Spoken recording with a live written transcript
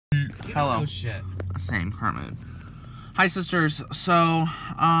You Hello. don't know shit. Same, current mood. Hi, sisters. So,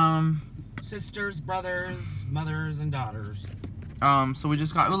 Sisters, brothers, mothers, and daughters. So we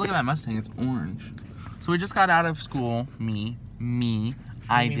just got, oh, look at that Mustang, it's orange. So we just got out of school,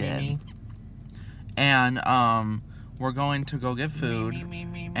 I did. And, we're going to go get food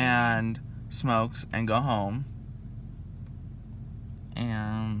and smokes and go home.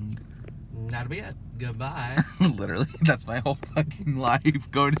 And that'll be it. Goodbye. literally, that's my whole fucking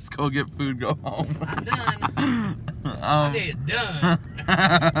life. Go get food, go home. I'm done. I did done.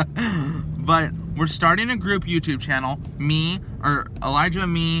 But we're starting a group YouTube channel. Elijah,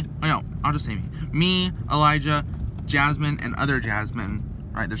 I'll just say me. Me, Elijah, Jasmine, and other Jasmine.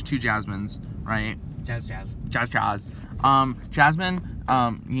 Right, there's 2 Jasmines, right? Jazz. Jasmine,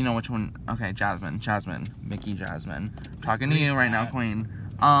 you know which one? Okay, Jasmine, Mickey Jasmine. Talking to you right now, Queen.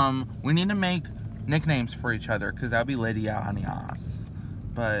 We need to make nicknames for each other, because that would be Lydia Anias.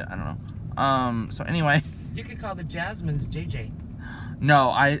 But, I don't know. So anyway. You could call the Jasmines JJ.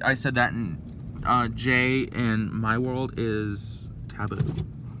 No, I said that in, J in my world is taboo.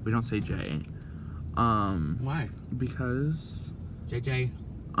 We don't say J. Why? Because... JJ.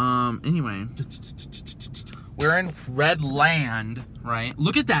 Anyway. We're in Red Land, right?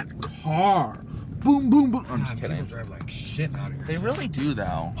 Look at that car. Boom, boom, boom. I'm just kidding. People drive like shit out here. They really do,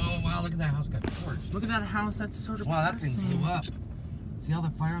 though. Oh, wow, look at that house got torched. Look at that house. That's so depressing. Wow, that thing blew up. See all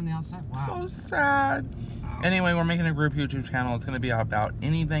the fire on the outside? Wow. So sad. Wow. Anyway, we're making a group YouTube channel. It's going to be about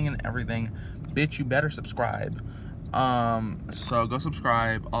anything and everything. Bitch, you better subscribe. So go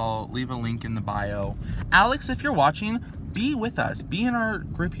subscribe. I'll leave a link in the bio. Alex, if you're watching, be with us. Be in our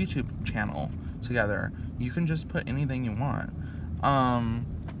group YouTube channel together. You can just put anything you want. I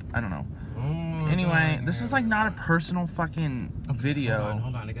don't know. Anyway, this is like not a personal fucking video.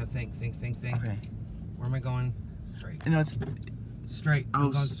 Hold on. I gotta think. Okay. Where am I going? Straight. You know, it's straight.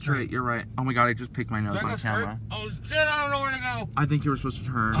 Oh, straight. You're right. Oh my god, I just picked my nose on camera. Oh shit, I don't know where to go. I think you were supposed to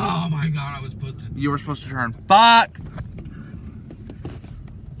turn. Oh my god, I was supposed to. You were supposed to turn. Fuck!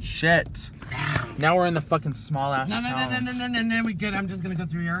 Shit. Now we're in the fucking small ass town. No, we good. I'm just gonna go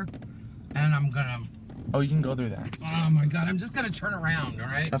through here. And I'm gonna... Oh, you can go through that. Oh my god, I'm just gonna turn around,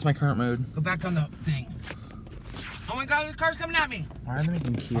 alright? That's my current mood. Go back on the thing. Oh my god, this car's coming at me! Why are they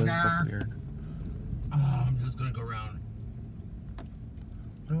making Kias look weird? I'm just gonna go around.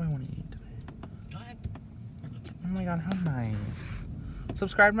 What do I want to eat today? Go ahead. Oh my god, how nice.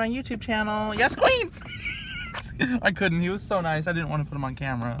 Subscribe to my YouTube channel. Yes, Queen! I couldn't. He was so nice. I didn't want to put him on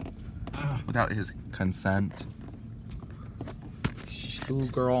camera. Without his consent. Ooh,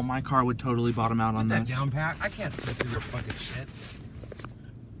 girl, my car would totally bottom out on this. Put that down, Pat. I can't see through your fucking shit.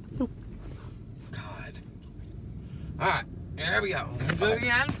 Nope. God. Alright, here we go. Do it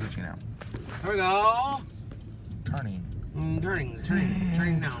again. Reaching out. Here we go. Turning.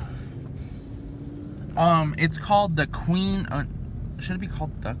 Turning now. It's called the Queen... should it be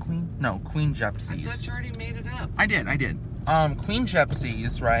called the Queen? No, Queen Gypsies. I thought you already made it up. I did. Queen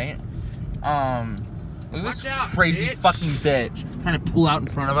Gypsies, right? Look at this crazy fucking bitch trying to pull out in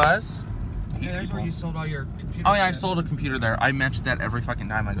front of us. Yeah, there's where you sold all your computers. Oh yeah, I sold a computer there. I mention that every fucking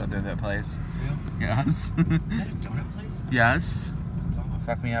time I go through that place. Yeah? Yes. Is that a donut place? Yes. Oh,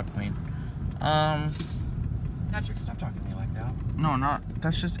 fuck me up, Queen. Patrick, stop talking to me like that. No, not.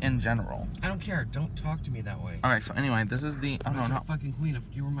 That's just in general. I don't care. Don't talk to me that way. Alright, so anyway, this is the... Oh, no. Fucking queen. If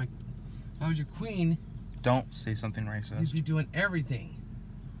you were my... If I was your queen... Don't say something racist. You'd be doing everything.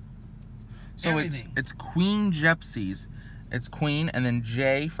 So it's Queen Gypsies. It's Queen, and then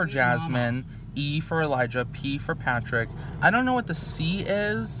J for Jasmine, E for Elijah, P for Patrick. I don't know what the C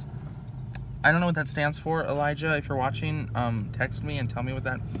is. I don't know what that stands for, Elijah. If you're watching, text me and tell me what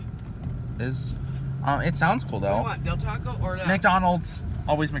that is. It sounds cool, though. What, Del Taco or that? McDonald's.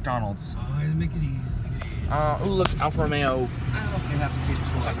 Always McDonald's. Oh, make it easy. Oh, look, Alfa Romeo.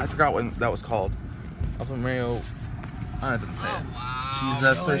 I I forgot what that was called. Alfa Romeo. I didn't say it. Wow,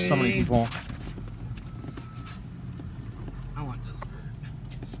 Jesus, really? There's so many people. I want dessert.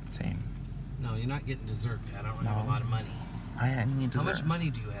 Same. No, you're not getting dessert, Pat. I don't have a lot of money. I need dessert. How much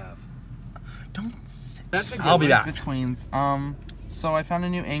money do you have? Don't say. That's a good I'll be one. back. Queens. So I found a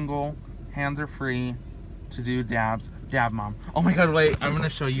new angle. Hands are free to do dabs. Dab, Mom. Oh my god, wait. I'm gonna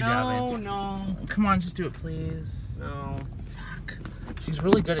show you dabbing. No. Come on, just do it, please. No. Fuck. She's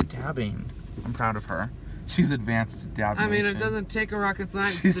really good at dabbing. I'm proud of her. She's advanced at Dab Nation. I mean, it doesn't take a rocket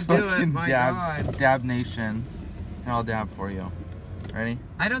science to do it. My god. Dab Nation. And I'll dab for you. Ready?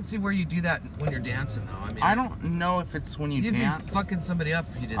 I don't see where you do that when you're dancing, though. I mean, I don't know if it's when you dance. You'd be fucking somebody up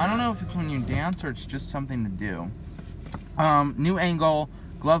if you did that. I don't know if it's when you dance or it's just something to do. New angle.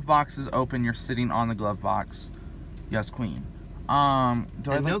 Glove box is open. You're sitting on the glove box. Yes, Queen.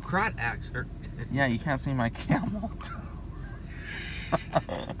 Do I And no look... crotch actor. Yeah, you can't see my camel.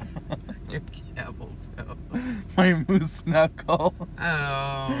 Your camel toe. My moose knuckle.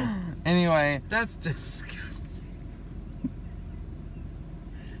 Oh. Anyway. That's disgusting.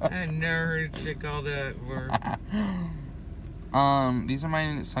 I never heard a chick call that word. These are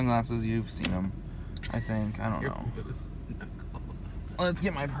my sunglasses. You've seen them, I think. I don't know. Let's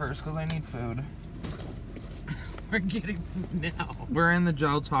get my purse because I need food. We're getting food now. We're in the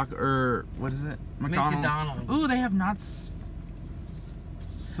Gel Talk, or what is it? McDonald's. Ooh, they have Knott's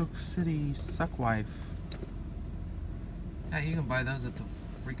Silk City Suck Wife. Yeah, you can buy those at the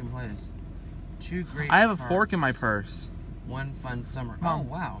freaking place. 2 great I have a parks. fork in my purse. One fun summer. Mom. Oh,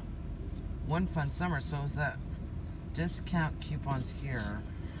 wow. One fun summer. So is that discount coupons here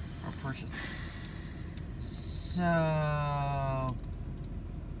are purchase. So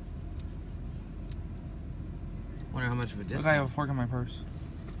wonder how much of a discount. Look, I have a fork in my purse.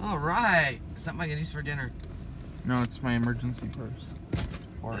 All right. Something I can use for dinner. No, it's my emergency purse.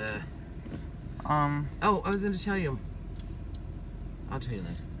 Fork. Oh, I was going to tell you. I'll tell you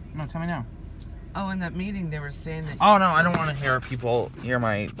later. No, tell me now. Oh, in that meeting they were saying that. Oh no, I don't want to hear people hear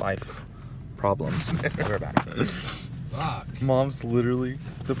my life problems. We're back. Fuck. Mom's literally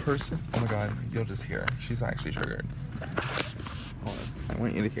the person. Oh my god, you'll just hear. She's actually triggered. Hold on. I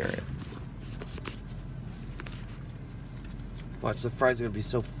want you to hear it. Watch, the fries are going to be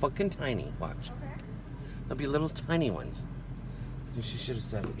so fucking tiny. Watch. Okay. They'll be little tiny ones. And she should have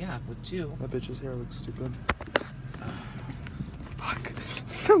said, yeah, with 2. That bitch's hair looks stupid. Fuck.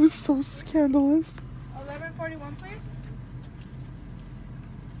 That was so scandalous. 11:41, please.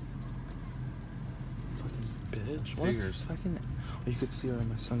 Fucking bitch. Figures. What fucking... Oh, you could see her in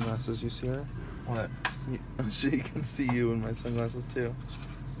my sunglasses. You see her? What? She can see you in my sunglasses too.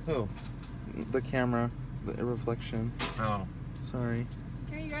 Who? The camera. The reflection. Oh. Sorry.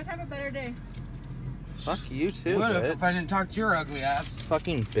 Okay, you guys have a better day. Fuck you too, What bitch. if I didn't talk to your ugly ass?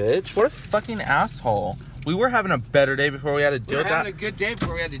 Fucking bitch. What a fucking asshole. We were having a better day before we had to deal We were with that. having a good day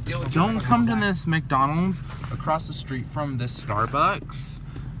before we had to deal with Don't your come to fucking- this McDonald's across the street from this Starbucks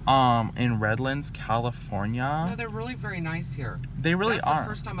in Redlands, California. No, they're really very nice here. They really That's are. the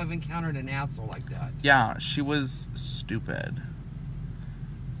first time I've encountered an asshole like that. Yeah, she was stupid.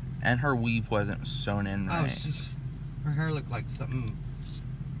 And her weave wasn't sewn in Oh, right. her hair looked like something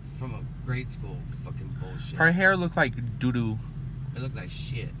from a grade school fucking bullshit. Her hair looked like doo-doo. It looked like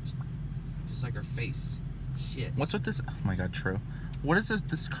shit. Just like her face. Shit. What's with this? Oh my god, true. What is this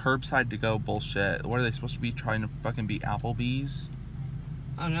curbside to go bullshit? What are they supposed to be trying to fucking be Applebee's?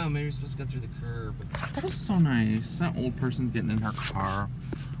 Oh no, maybe you're supposed to go through the curb. That is so nice. That old person's getting in her car.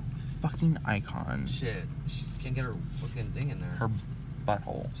 Fucking icon. Shit. She can't get her fucking thing in there. Her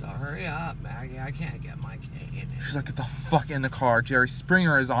butthole. So hurry up, Maggie. I can't get my cane in. She's like, get the fuck in the car. Jerry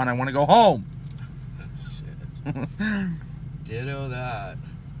Springer is on. I want to go home. Shit. Ditto that.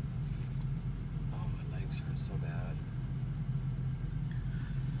 Oh, my legs hurt so bad.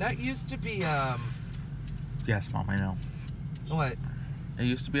 That used to be, Yes, Mom, I know. what? It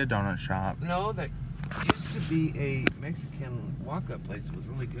used to be a donut shop. No, that used to be a Mexican walk-up place. It was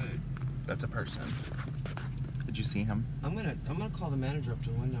really good. That's a person. Did you see him? I'm gonna call the manager up to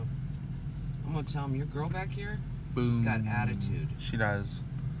the window. I'm gonna tell him your girl back here Boom. has got attitude, She does.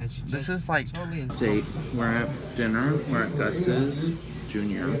 and she just This is like totally date. insulted me. We're at dinner. We're at Gus's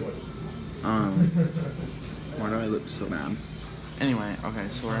Jr. Why do I look so bad? Anyway, okay,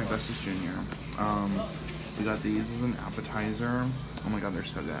 so we're at Gus's Jr. We got these as an appetizer. Oh my god, they're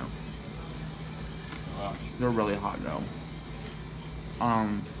so good. They're really hot though.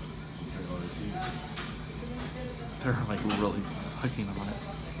 They're like really fucking hot.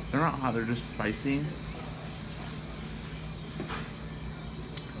 They're not hot, they're just spicy.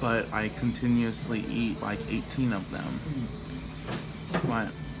 But I continuously eat like 18 of them. What?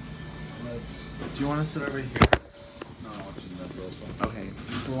 Do you want to sit over here? No, I'm watching that girl song. Okay,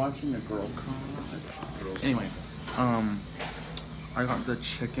 we're watching the girl college. Anyway, I got the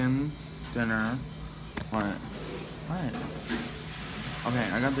chicken dinner. What? Okay,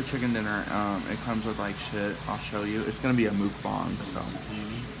 I got the chicken dinner. It comes with like shit. I'll show you. It's gonna be a mukbang, so.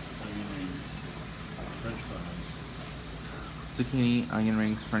 Zucchini, onion Zucchini, onion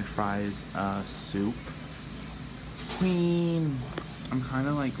rings, rings, French fries. French fries, soup. Queen. I'm kind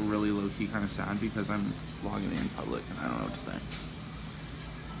of like really low key, kind of sad because I'm vlogging in public and I don't know what to say.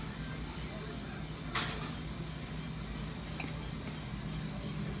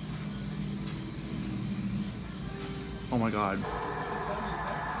 Oh my god.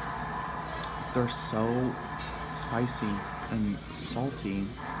 They're so spicy and salty.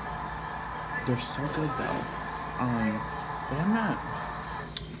 They're so good though. They have that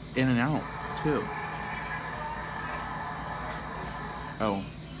in and out too. Oh.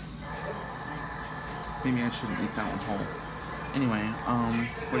 Maybe I shouldn't eat that one whole. Anyway,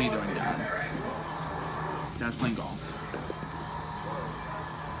 what are you doing, Dad? Dad's playing golf.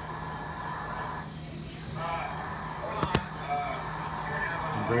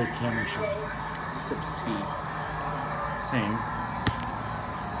 I'm very camera shy. Sips tea. Same.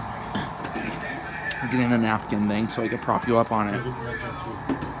 I'm getting a napkin thing so I can prop you up on it.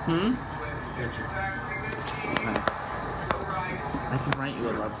 Hmm? Okay. I can write you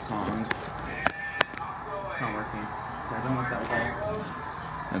a love song. It's not working. I don't know if that will help.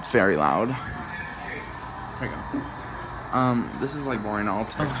 It's very loud. There you go. This is like boring. I'll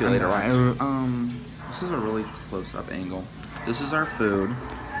text you later, right? This is a really close-up angle. This is our food.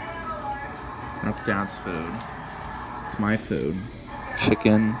 That's Dad's food. It's my food.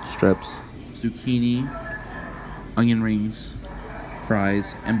 Chicken strips, zucchini, onion rings,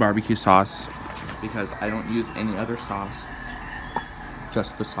 fries, and barbecue sauce. Because I don't use any other sauce.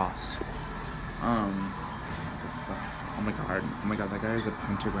 Just the sauce. Oh my god, that guy has a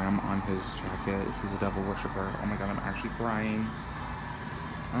pentagram on his jacket. He's a devil worshiper. Oh my god, I'm actually crying.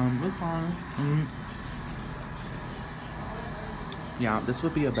 Mukbang. Yeah, this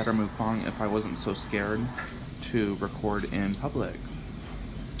would be a better mukbang if I wasn't so scared to record in public.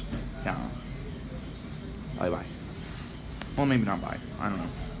 Yeah. Bye-bye. Well, maybe not bye. I don't know.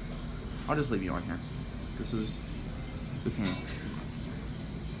 I'll just leave you on here. This is... Okay.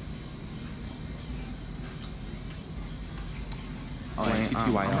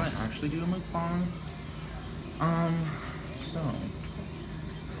 I'm gonna actually do a mukbang. So.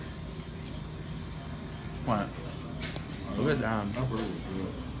 What? Look at that.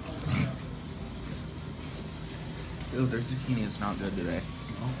 Ew, their zucchini is not good today.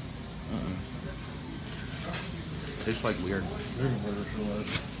 Tastes like weird.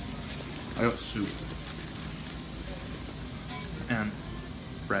 I got soup. And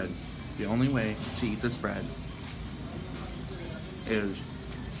bread. The only way to eat this bread is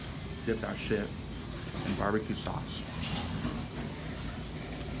dip that shit in barbecue sauce.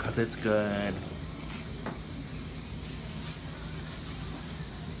 Cause it's good.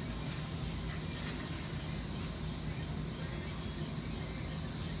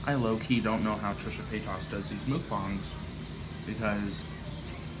 I low-key don't know how Trisha Paytas does these mukbangs because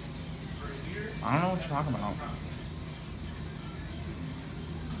I don't know what you're talking about.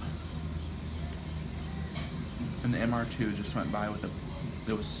 And the MR2 just went by with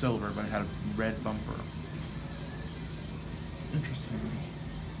it was silver, but it had a red bumper. Interesting.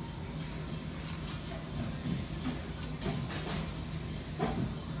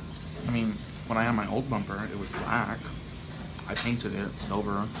 I mean, when I had my old bumper, it was black. I painted it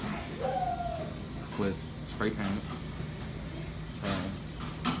silver with spray paint. So,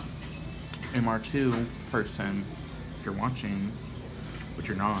 MR2 person, if you're watching, but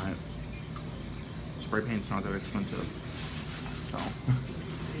you're not, spray paint's not that expensive. So,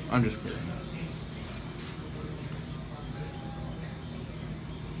 I'm just kidding.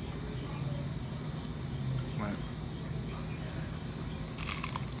 What?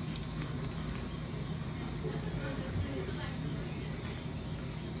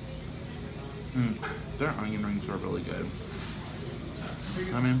 Their onion rings are really good.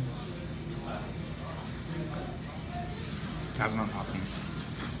 I mean, Kaz not talking.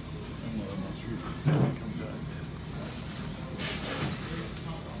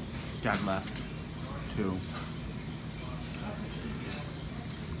 Dad left to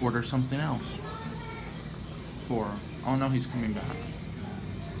order something else for, oh no, he's coming back.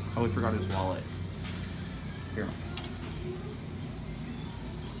 Oh, he forgot his wallet. Here.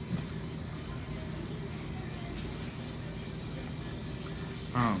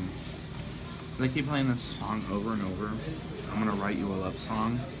 They keep playing this song over and over. I'm gonna write you a love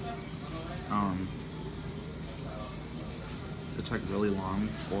song. It's like really long,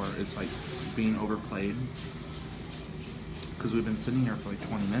 or it's like being overplayed. Because we've been sitting here for like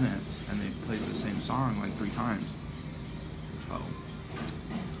 20 minutes and they played the same song like 3 times. So,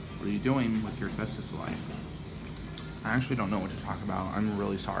 what are you doing with your bestest life? I actually don't know what to talk about. I'm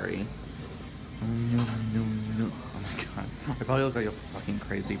really sorry. Oh my god. I probably look like a fucking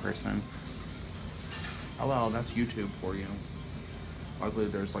crazy person. Oh well, that's YouTube for you. Luckily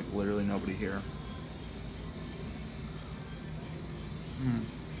there's like literally nobody here.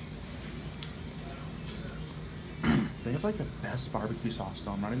 They have like the best barbecue sauce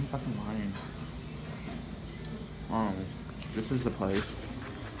though, I'm not even fucking lying. This is the place.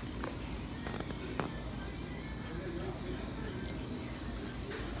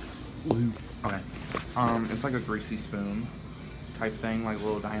 Okay. It's like a greasy spoon type thing, like a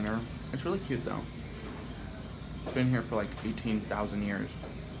little diner. It's really cute though. It's been here for like 18,000 years.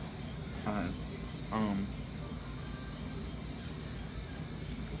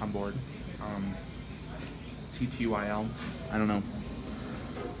 I'm bored. TTYL. I don't know.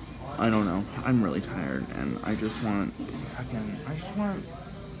 I'm really tired and I just want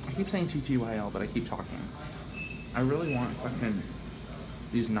I keep saying TTYL, but I keep talking. I really want fucking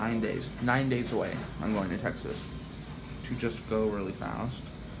these 9 days. 9 days away, I'm going to Texas. To just go really fast.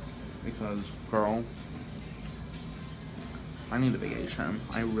 Because, girl, I need a vacation.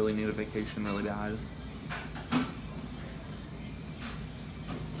 I really need a vacation really bad.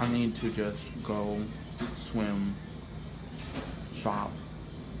 I need to just go swim, shop,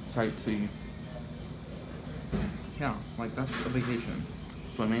 sightsee. Yeah, like that's a vacation.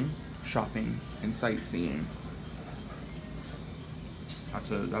 Swimming, shopping, and sightseeing.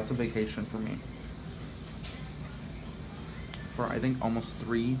 That's a vacation for me. For I think almost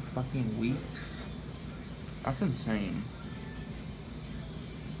 3 fucking weeks. That's insane.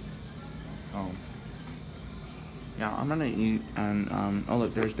 Oh. Yeah, I'm gonna eat and oh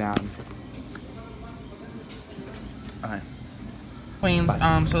look, there's Dad. Okay. Queens,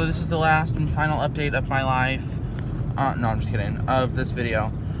 so this is the last and final update of my life. No, I'm just kidding. Of this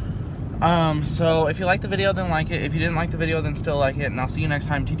video. So if you liked the video, then like it. If you didn't like the video, then still like it. And I'll see you next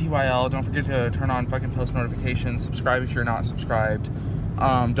time. TTYL. Don't forget to turn on fucking post notifications. Subscribe if you're not subscribed.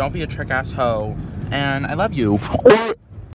 Don't be a trick ass hoe. And I love you.